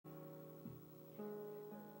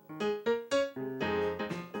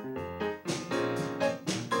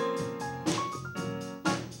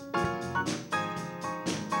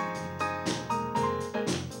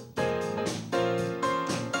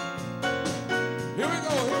Here we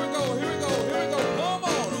go, here we go, here we go, here we go. Come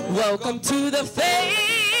on. Welcome to the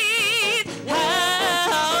Faith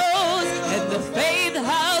House, and the Faith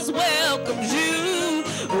House welcomes you.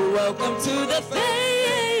 Welcome to the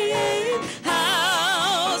Faith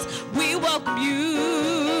House. We welcome you.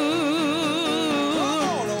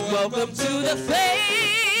 Welcome to the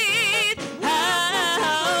Faith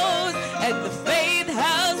House, and the Faith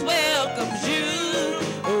House welcomes you.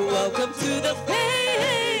 Welcome to the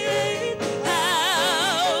Faith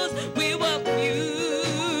House. We welcome you.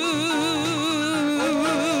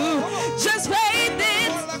 Just faith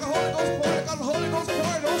it. Like a Holy Ghost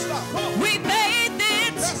party, don't stop. Come on. We made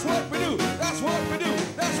it. That's what we do. That's what we do.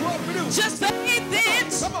 That's what we do. Just faith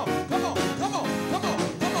it. Come on, come on, come on, come on,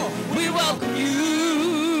 come on. We welcome you.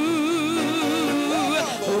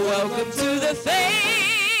 Welcome to the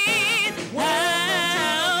Faith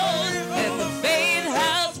House, and the Faith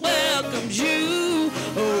House welcomes you.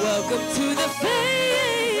 Welcome to the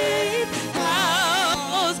Faith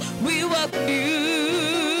House. We welcome you.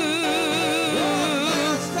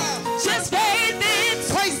 Just faith it.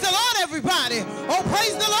 Praise the Lord, everybody. Oh,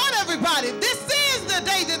 praise the Lord, everybody. This is the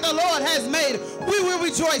day that the Lord has made. We will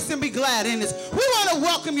rejoice and be glad in this. We want to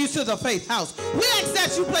welcome you to the Faith House. We ask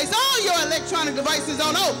that you place all your electronic devices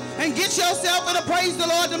on hold and get yourself in a praise the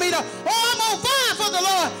Lord to meet her. Oh, I'm on fire for the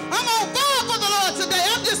Lord. I'm on fire for the Lord today.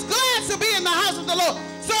 I'm just glad to be in the house of the Lord.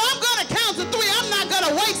 So I'm going to count to 3. I'm not going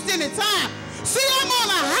to waste any time. See, I'm on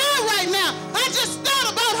a high right now. I just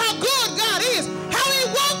thought about how good God is, how he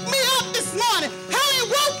woke me up this morning, how he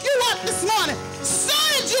woke you up this morning,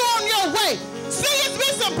 started you on your way. See, it's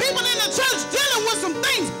been some people in the church dealing with some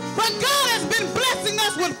things, but God has been blessing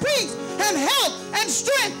us with peace and health and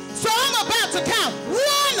strength. So I'm about to count 1.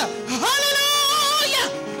 Hallelujah.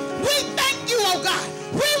 We thank you, oh God.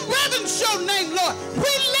 We reverence your name, Lord.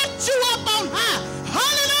 We lift you up on high.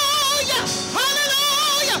 Hallelujah.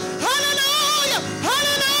 Hallelujah. Hallelujah.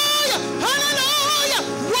 Hallelujah. Hallelujah.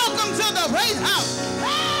 Welcome to the Faith House.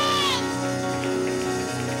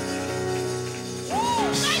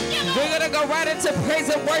 We're going to go right into praise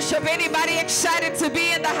and worship. Anybody excited to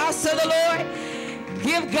be in the house of the Lord?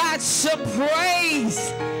 Give God some praise.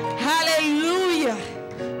 Hallelujah.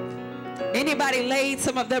 Anybody laid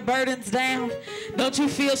some of their burdens down? Don't you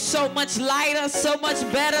feel so much lighter, so much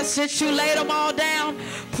better since you laid them all down?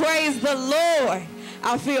 Praise the Lord.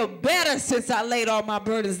 I feel better since I laid all my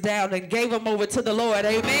burdens down and gave them over to the Lord.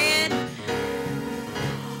 Amen.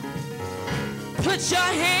 Put your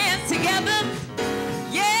hands together.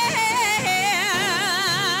 Yeah.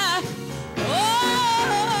 Oh,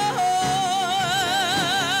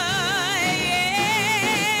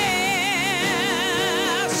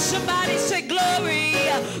 yeah. Somebody say glory,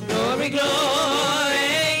 glory,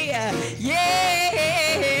 glory. Yeah.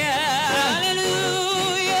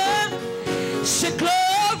 Hallelujah. Say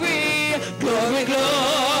glory, glory,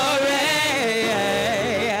 glory.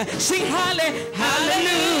 Sing hallelujah.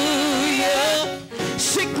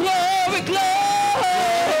 Sing glory, glory.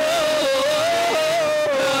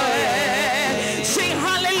 Sing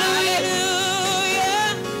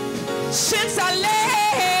hallelujah. Since I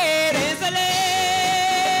laid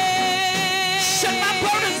shut my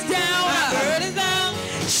burdens down.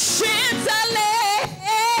 Since I laid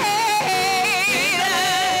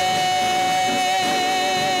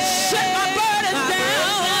shut my burdens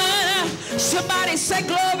down. Somebody say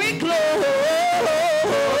glory, glory.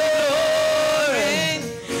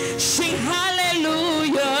 Sing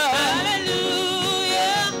hallelujah.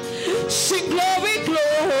 Hallelujah. Sing glory,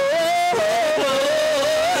 glory.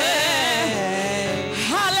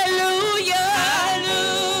 Hallelujah.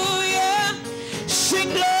 Hallelujah. Sing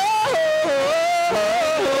glory.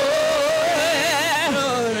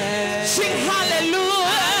 Sing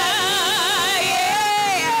hallelujah.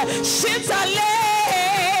 Yeah. Since I laid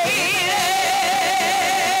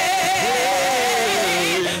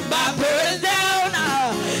my burdens down,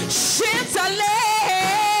 since I laid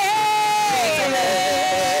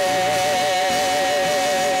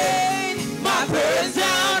my burdens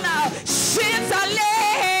down, since I laid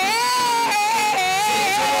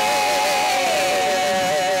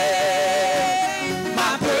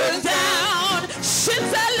my burdens down,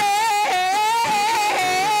 since I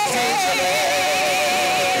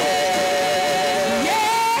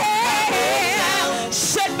yeah.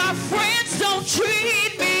 Said my friends don't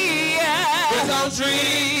treat me, don't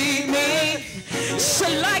treat me so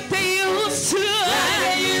like they used to.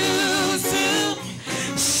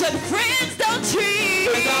 Said friends don't treat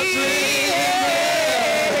me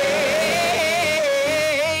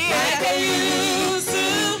like they used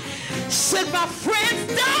to. Said my friends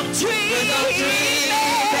don't treat me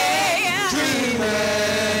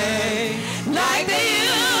like they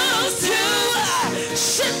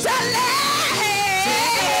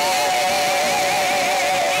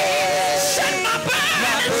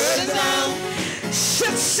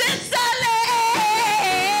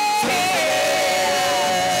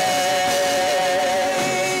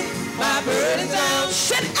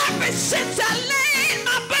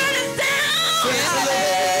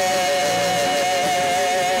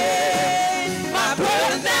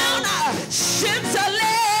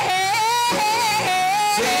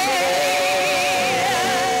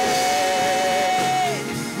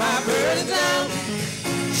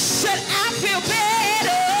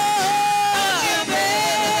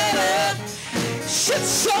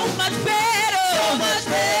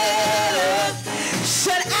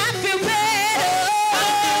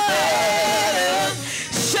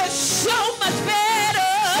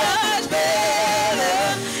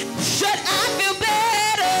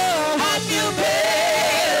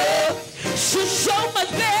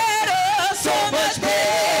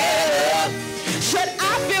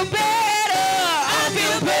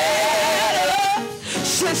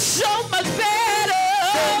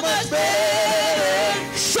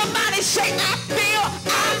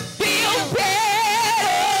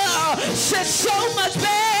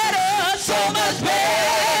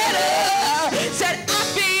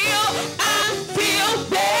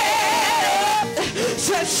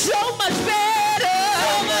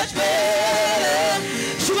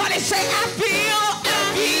Say, I feel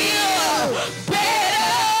better, better,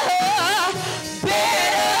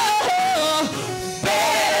 better.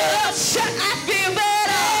 Say, I feel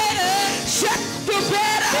better. Say, I feel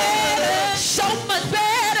better. So much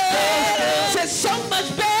better. Say, so much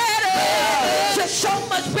better. Say, so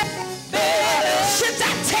much better. Since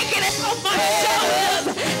I've taken it off my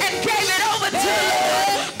shoulders and gave it over to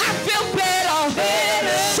you, I feel better.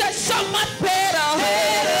 Say, so much better.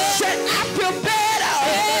 Say, I feel better.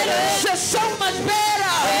 Say, so much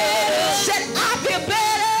better. Say, I feel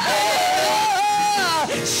better.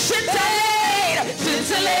 Since I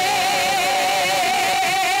laid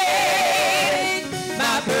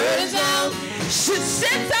my burdens down. Since I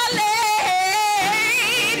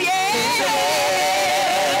laid, yeah,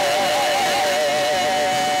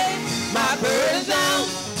 my burdens down.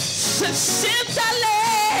 Since I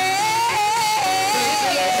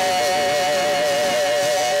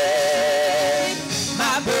laid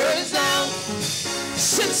my burdens down.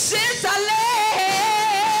 Since I laid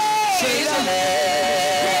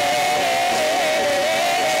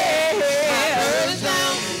my burdens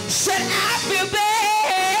down. Said I feel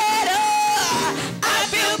better. I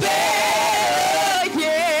feel better.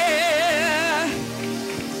 Yeah.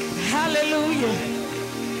 Hallelujah.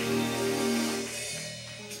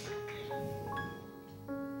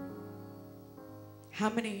 How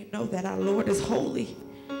many of you know that our Lord is holy?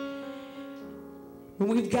 And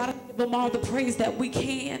we've got to give him all the praise that we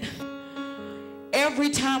can every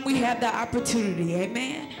time we have the opportunity.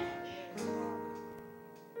 Amen.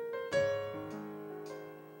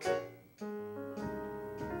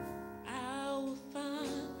 Our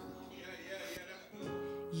Father,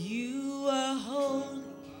 you are holy,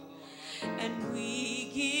 and we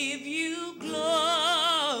give you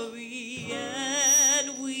glory,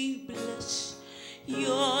 and we bless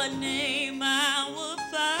your name, our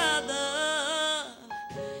Father.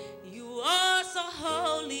 You are so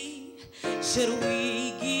holy. Should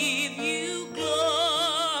we give you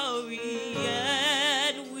glory,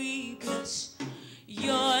 and we bless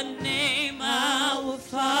your name, our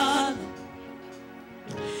Father.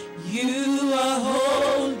 You are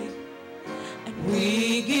holy, and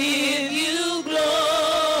we give you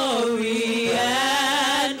glory,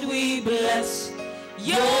 and we bless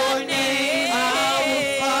your name,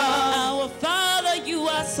 our Father. You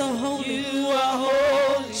are so holy. You are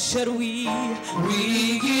holy. Should we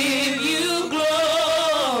give you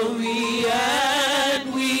glory,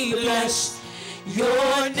 and we bless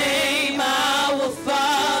your name, our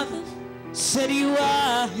Father. Said you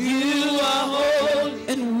are holy,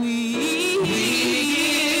 and we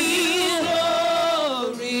give you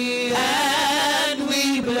glory, and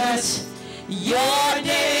we bless your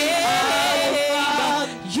name, our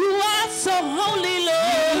Father. You are so holy,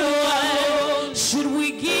 Lord. Should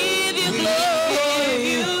we give you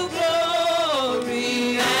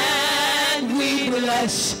glory, and we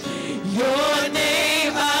bless your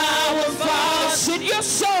name, our Father. Should you're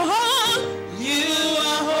so holy, you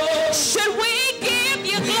are holy. Should we give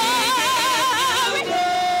you glory,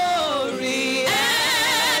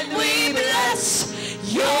 and we bless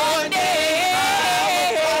your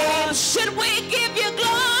name? Should we give you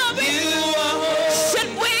glory? You are holy.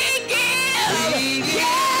 Should we give glory,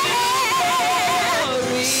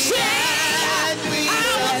 and we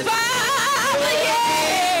our Father, yeah,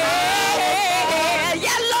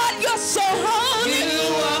 yeah, Lord, you're so holy.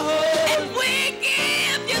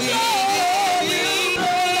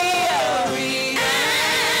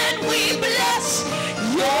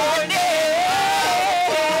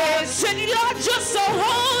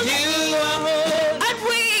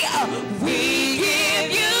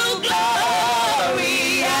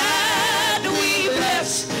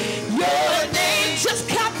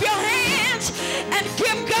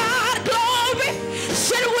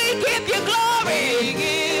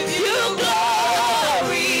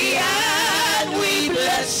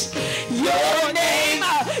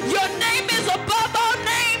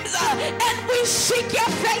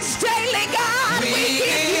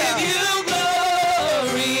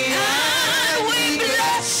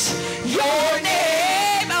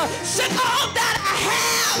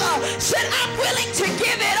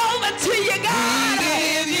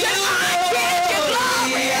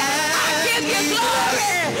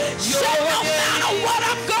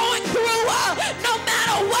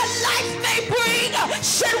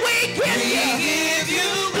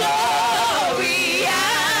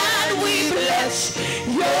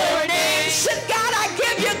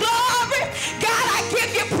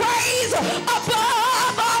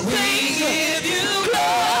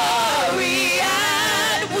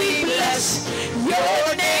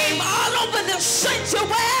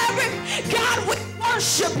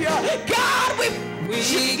 worship you. God, we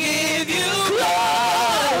give you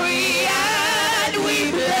glory and we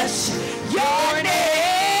bless your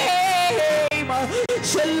name.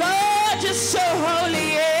 So Lord, you're so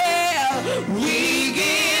holy, yeah. We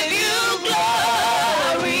give you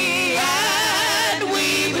glory and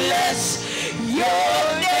we bless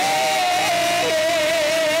your name.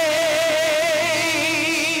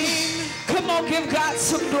 Come on, give God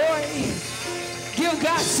some glory. Give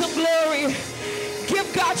God some glory.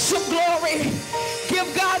 Give God some glory.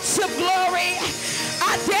 Give God some glory.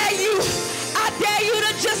 I dare you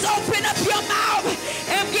to just open up your mouth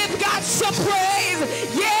and give God some praise.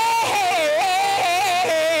 Yeah.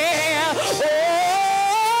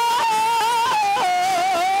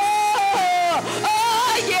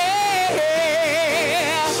 Oh, yeah.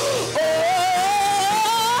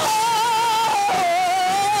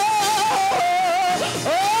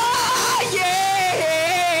 Oh, yeah.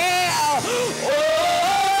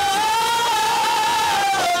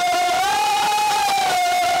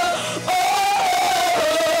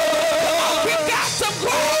 Give God some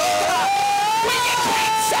praise. When you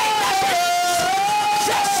can't say nothing,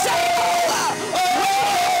 just say oh. When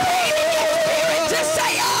you pain in your spirit, just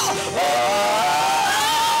say oh.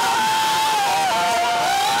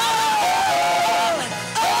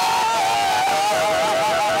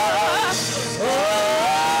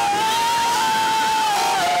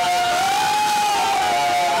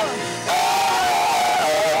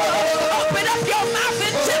 Open up your mouth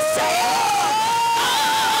and just say oh.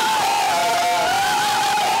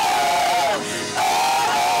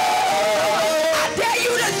 I dare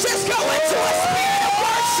you to just go into a spirit of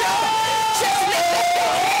worship. Just lift up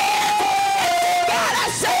your hands and say, God, I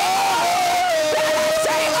say oh. God, I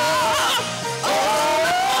say oh.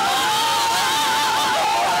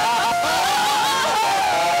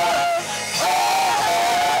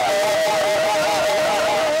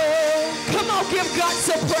 Come on, give God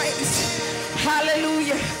some praise.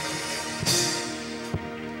 Hallelujah.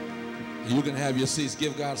 You can have your seats.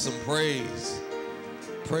 Give God some praise.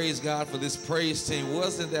 Praise God for this praise team.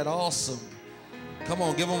 Wasn't that awesome? Come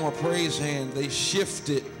on, give them a praise hand. They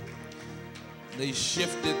shifted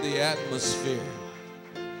the atmosphere.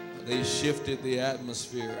 They shifted the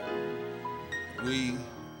atmosphere. We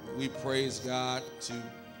praise God to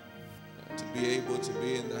be able to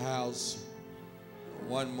be in the house.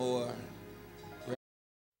 One more.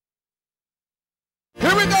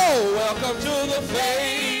 Here we go. Welcome to the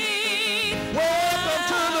faith. Welcome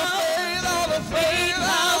to the faith. All the faith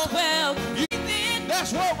house.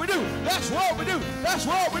 That's what we do. That's what we do. That's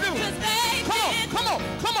what we do. Come on, come on,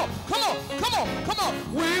 come on, come on, come on, come on.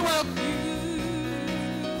 We welcome you.